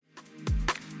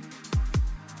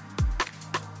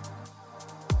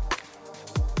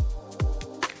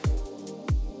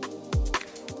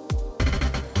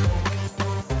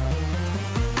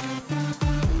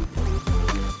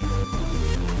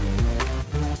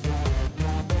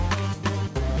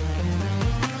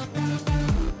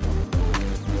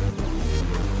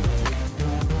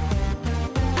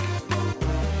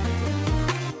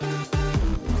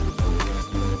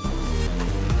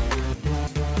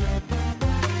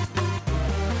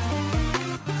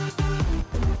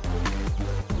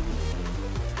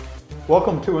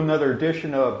Welcome to another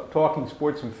edition of Talking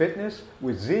Sports and Fitness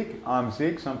with Zeke. I'm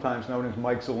Zeke, sometimes known as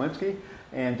Mike Zielinski.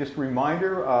 And just a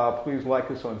reminder, please like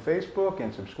us on Facebook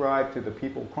and subscribe to the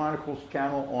People Chronicles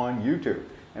channel on YouTube.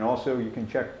 And also you can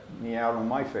check me out on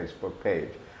my Facebook page.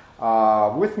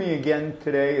 With me again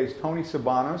today is Tony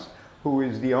Sabanos, who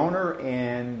is the owner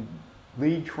and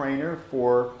lead trainer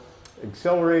for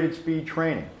Accelerated Speed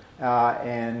Training.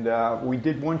 We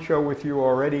did one show with you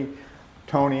already,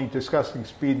 Tony, discussing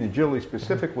speed and agility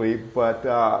specifically, but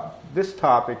this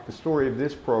topic, the story of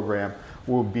this program,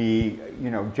 will be,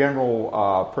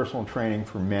 general personal training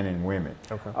for men and women.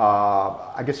 Okay.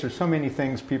 I guess there's so many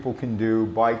things people can do: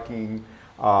 biking,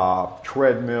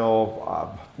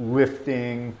 treadmill,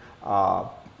 lifting,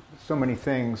 so many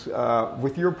things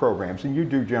with your programs, and you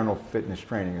do general fitness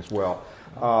training as well.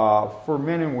 For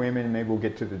men and women, maybe we'll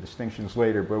get to the distinctions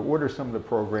later, but what are some of the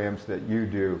programs that you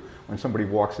do when somebody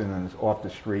walks in and is off the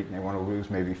street and they want to lose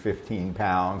maybe 15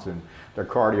 pounds and their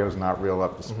cardio is not real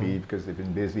up to speed because they've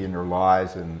been busy in their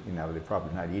lives and they're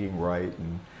probably not eating right?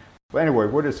 But anyway,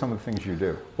 what are some of the things you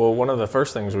do? Well, one of the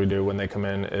first things we do when they come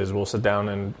in is we'll sit down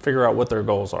and figure out what their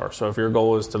goals are. So if your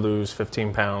goal is to lose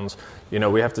 15 pounds,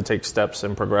 we have to take steps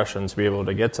and progression to be able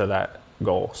to get to that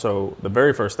goal. So the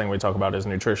very first thing we talk about is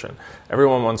nutrition.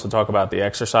 Everyone wants to talk about the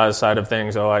exercise side of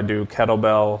things. Oh, I do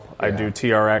kettlebell, I do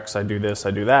TRX, I do this,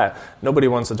 I do that. Nobody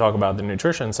wants to talk about the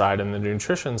nutrition side. And the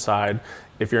nutrition side,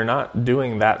 if you're not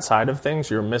doing that side of things,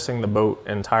 you're missing the boat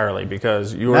entirely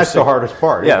because that's the hardest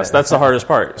part. Yes, that's the hardest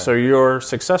part. So your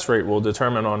success rate will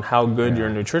determine on how good your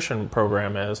nutrition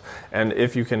program is and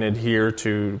if you can adhere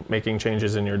to making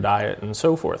changes in your diet and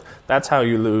so forth. That's how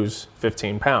you lose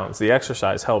 15 pounds. The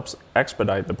exercise helps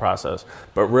expedite the process,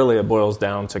 but really it boils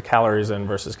down to calories in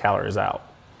versus calories out.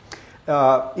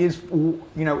 How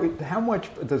much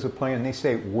does it play in? They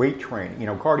say weight training.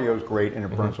 Cardio is great and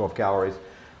it burns off calories.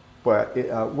 But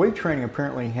weight training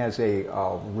apparently has a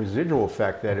residual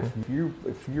effect that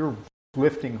if you're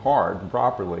lifting hard and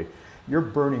properly, you're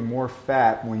burning more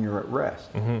fat when you're at rest.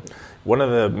 One of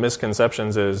the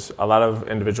misconceptions is a lot of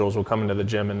individuals will come into the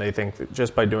gym and they think that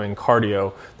just by doing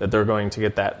cardio that they're going to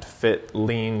get that fit,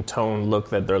 lean, toned look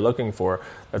that they're looking for.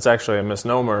 That's actually a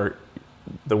misnomer.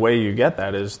 The way you get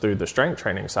that is through the strength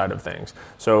training side of things.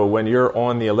 So when you're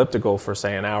on the elliptical for,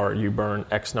 say, an hour, you burn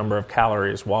X number of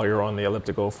calories while you're on the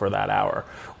elliptical for that hour.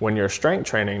 When you're strength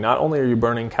training, not only are you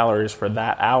burning calories for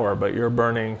that hour, but you're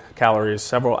burning calories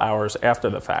several hours after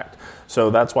the fact. So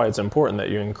that's why it's important that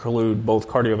you include both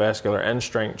cardiovascular and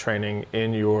strength training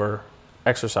in your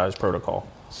exercise protocol.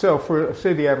 So for,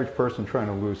 say, the average person trying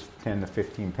to lose 10 to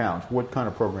 15 pounds, what kind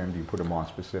of program do you put them on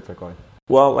specifically?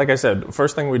 Well, like I said,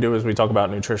 first thing we do is we talk about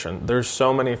nutrition. There's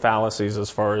so many fallacies as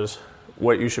far as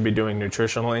what you should be doing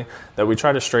nutritionally that we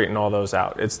try to straighten all those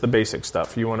out. It's the basic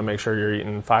stuff. You want to make sure you're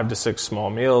eating 5 to 6 small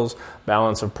meals,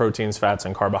 balance of proteins, fats,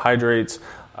 and carbohydrates.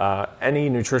 Any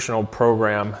nutritional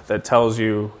program that tells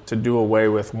you to do away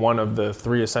with one of the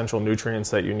 3 essential nutrients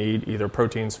that you need, either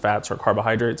proteins, fats, or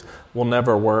carbohydrates, will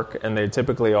never work, and they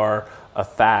typically are a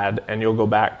fad, and you'll go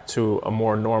back to a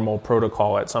more normal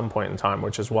protocol at some point in time,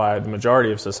 which is why the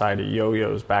majority of society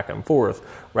yo-yos back and forth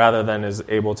rather than is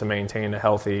able to maintain a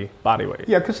healthy body weight.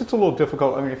 Yeah, because it's a little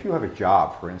difficult. I mean, if you have a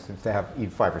job, for instance, to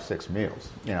eat 5 or 6 meals,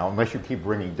 unless you keep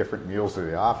bringing different meals to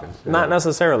the office. Not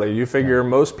necessarily. You figure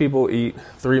most people eat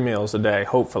 3 meals a day,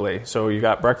 hopefully. So you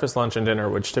got breakfast, lunch, and dinner,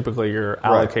 which typically you're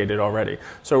allocated already.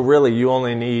 So really, you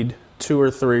only need 2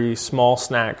 or 3 small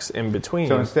snacks in between.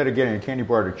 So instead of getting a candy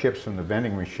bar or chips from the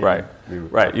vending machine,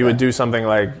 you would do something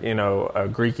like a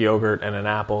Greek yogurt and an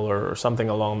apple or something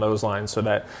along those lines, so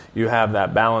that you have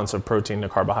that balance of protein to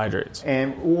carbohydrates.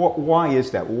 And why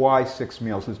is that? Why 6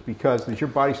 meals? Is because does your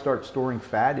body start storing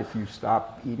fat if you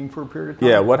stop eating for a period of time?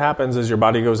 Yeah, what happens is your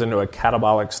body goes into a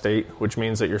catabolic state, which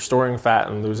means that you're storing fat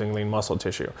and losing lean muscle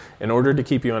tissue. In order to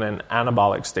keep you in an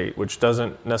anabolic state, which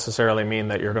doesn't necessarily mean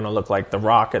that you're going to look like The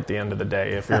Rock at the end of the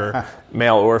day if you're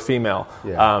male or female.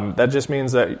 That just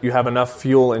means that you have enough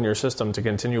fuel in your system to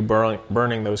continue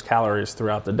burning those calories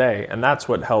throughout the day, and that's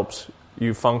what helps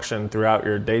you function throughout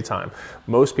your daytime.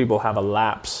 Most people have a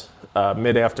lapse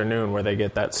mid-afternoon where they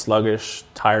get that sluggish,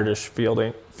 tired-ish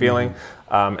feeling,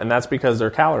 and that's because their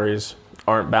calories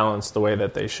aren't balanced the way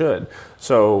that they should.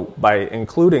 So by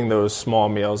including those small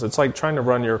meals, it's like trying to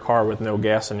run your car with no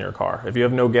gas in your car. If you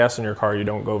have no gas in your car, you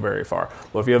don't go very far.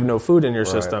 Well, if you have no food in your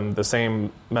system, the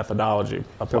same methodology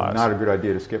applies. So not a good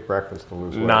idea to skip breakfast to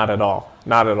lose weight. Not at all.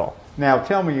 Not at all. Now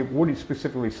tell me, what are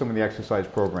specifically some of the exercise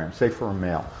programs, say for a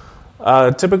male?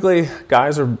 Typically,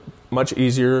 guys are much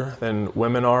easier than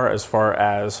women are as far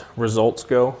as results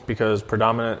go, because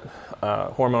predominant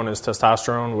hormone is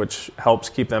testosterone, which helps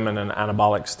keep them in an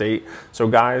anabolic state. So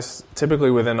guys,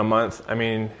 typically within a month, I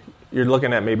mean, you're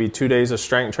looking at maybe 2 days of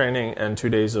strength training and 2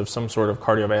 days of some sort of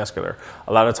cardiovascular.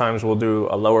 A lot of times we'll do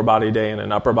a lower body day and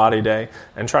an upper body day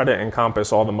and try to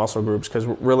encompass all the muscle groups, because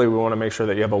really we want to make sure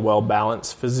that you have a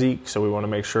well-balanced physique. So we want to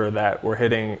make sure that we're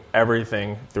hitting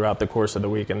everything throughout the course of the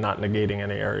week and not negating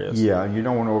any areas. Yeah, and you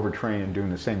don't want to overtrain and doing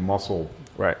the same muscle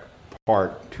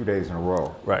part 2 days in a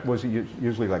row. Right. Was it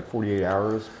usually like 48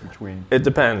 hours between? It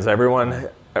depends. Everyone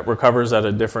recovers at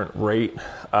a different rate.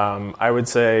 I would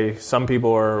say some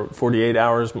people are 48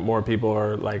 hours, more people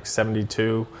are like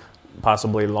 72,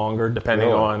 possibly longer, depending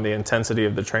on the intensity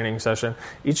of the training session.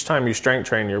 Each time you strength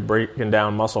train, you're breaking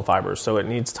down muscle fibers, so it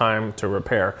needs time to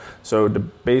repair. So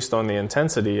based on the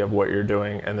intensity of what you're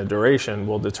doing and the duration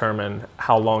will determine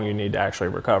how long you need to actually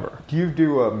recover. Do you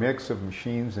do a mix of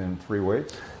machines and free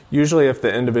weights? Usually if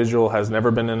the individual has never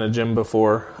been in a gym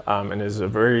before and is a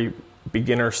very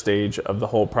beginner stage of the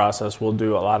whole process, we'll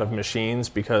do a lot of machines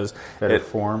because better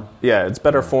form. Yeah, it's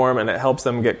better form, and it helps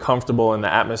them get comfortable in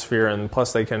the atmosphere, and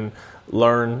plus they can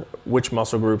learn which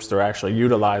muscle groups they're actually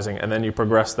utilizing, and then you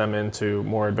progress them into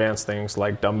more advanced things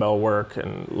like dumbbell work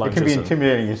and lunges. It can be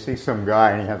intimidating. You see some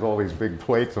guy and he has all these big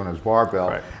plates on his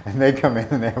barbell, and they come in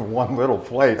and they have one little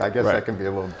plate. I guess that can be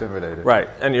a little intimidating. Right,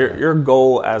 and your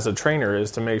goal as a trainer is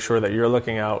to make sure that you're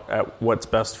looking out at what's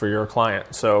best for your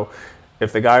client. So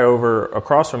if the guy over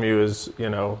across from you is,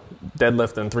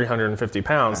 deadlifting 350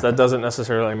 pounds, that doesn't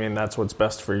necessarily mean that's what's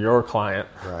best for your client.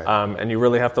 Right. And you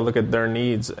really have to look at their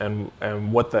needs and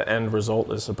what the end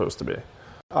result is supposed to be.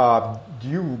 Do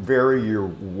you vary your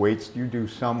weights? Do you do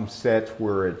some sets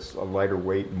where it's a lighter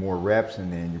weight, more reps,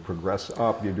 and then you progress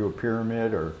up? You do a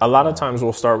pyramid? Or a lot of times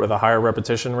we'll start with a higher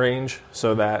repetition range,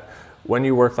 so that when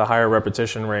you work the higher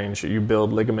repetition range, you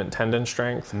build ligament tendon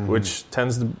strength, which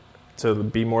tends to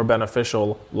be more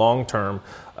beneficial long term,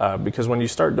 because when you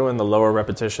start doing the lower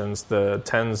repetitions, the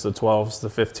 10s, the 12s, the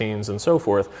 15s, and so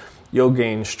forth, you'll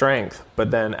gain strength. But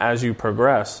then as you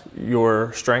progress,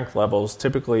 your strength levels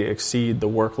typically exceed the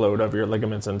workload of your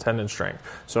ligaments and tendon strength.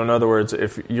 So in other words,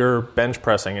 if you're bench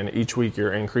pressing and each week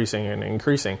you're increasing and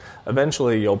increasing,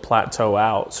 eventually you'll plateau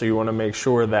out. So you want to make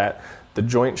sure that the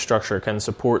joint structure can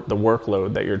support the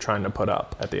workload that you're trying to put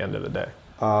up at the end of the day.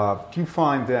 Do you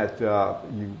find that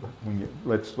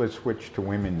let's switch to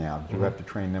women now? Do you have to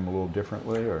train them a little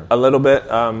differently, or a little bit?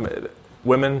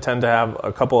 Women tend to have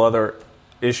a couple other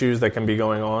issues that can be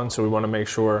going on, so we want to make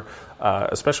sure,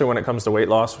 especially when it comes to weight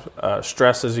loss,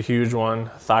 stress is a huge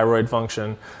one. Thyroid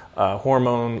function,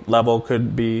 hormone level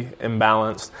could be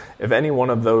imbalanced. If any one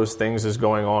of those things is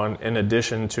going on, in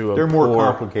addition to they're more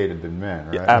complicated than men,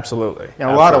 right? Yeah, absolutely. In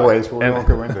a lot of ways, but we won't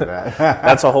go into that.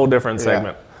 That's a whole different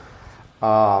segment.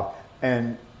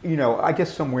 And I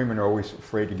guess some women are always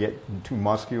afraid to get too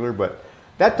muscular, but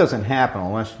that doesn't happen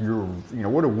unless you're,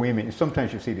 what are women?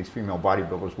 Sometimes you see these female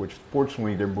bodybuilders, which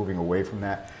fortunately they're moving away from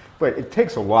that. But it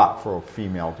takes a lot for a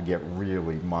female to get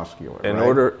really muscular. In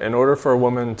order for a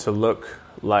woman to look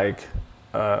like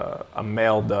a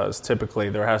male does, typically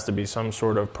there has to be some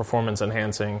sort of performance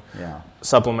enhancing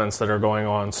supplements that are going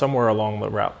on somewhere along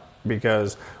the route,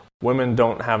 because women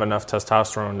don't have enough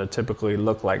testosterone to typically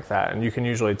look like that, and you can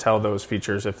usually tell those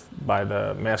features by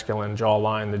the masculine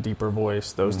jawline, the deeper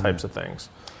voice, those types of things.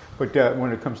 But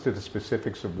when it comes to the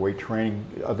specifics of weight training,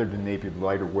 other than maybe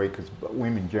lighter weight, because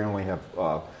women generally have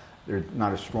they're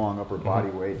not a strong upper body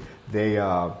weight, they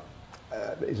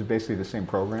is it basically the same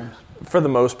programs? For the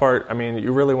most part, I mean,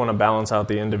 you really want to balance out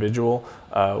the individual.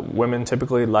 Women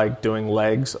typically like doing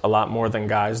legs a lot more than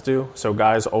guys do. So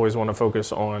guys always want to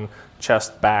focus on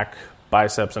chest, back,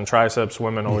 biceps, and triceps.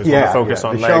 Women always want to focus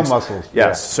on the legs. shell muscles.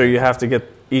 Yes, so you have to get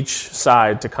each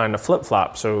side to kind of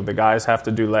flip-flop. So the guys have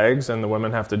to do legs and the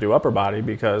women have to do upper body,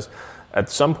 because at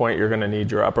some point you're going to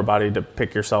need your upper body to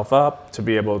pick yourself up, to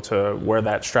be able to wear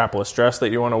that strapless dress that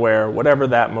you want to wear, whatever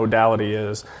that modality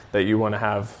is that you want to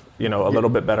have, a little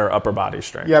bit better upper body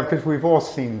strength. Yeah, because we've all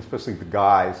seen, especially the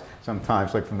guys,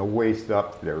 sometimes like from the waist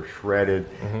up, they're shredded,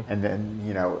 and then,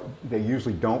 they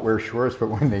usually don't wear shorts, but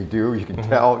when they do, you can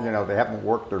tell, they haven't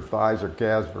worked their thighs or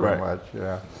calves very much.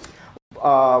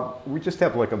 Yeah. We just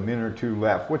have like a minute or two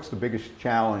left. What's the biggest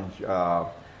challenge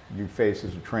you face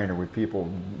as a trainer with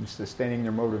people sustaining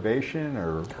their motivation,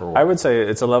 or I would say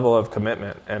it's a level of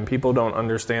commitment, and people don't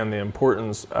understand the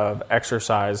importance of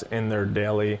exercise in their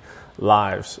daily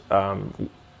lives.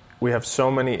 We have so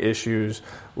many issues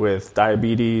with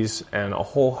diabetes and a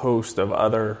whole host of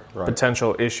other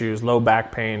potential issues, low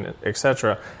back pain,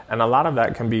 etc. And a lot of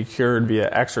that can be cured via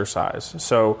exercise.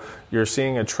 So you're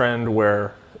seeing a trend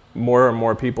where more and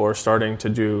more people are starting to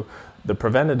do the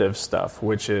preventative stuff,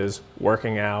 which is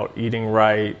working out, eating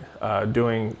right,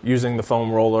 using the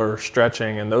foam roller,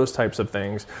 stretching, and those types of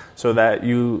things, so that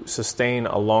you sustain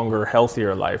a longer,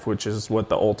 healthier life, which is what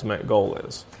the ultimate goal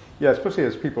is. Yeah, especially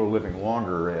as people are living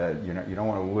longer, you don't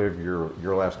want to live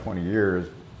your last 20 years,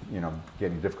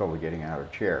 getting difficulty getting out of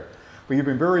a chair. But you've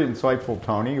been very insightful,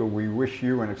 Tony. We wish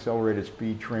you and Accelerated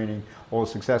Speed Training all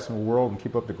the success in the world, and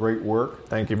keep up the great work.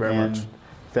 Thank you very much.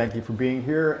 Thank you for being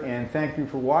here, and thank you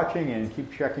for watching, and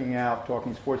keep checking out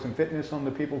Talking Sports and Fitness on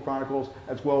the People Chronicles,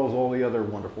 as well as all the other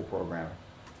wonderful programming.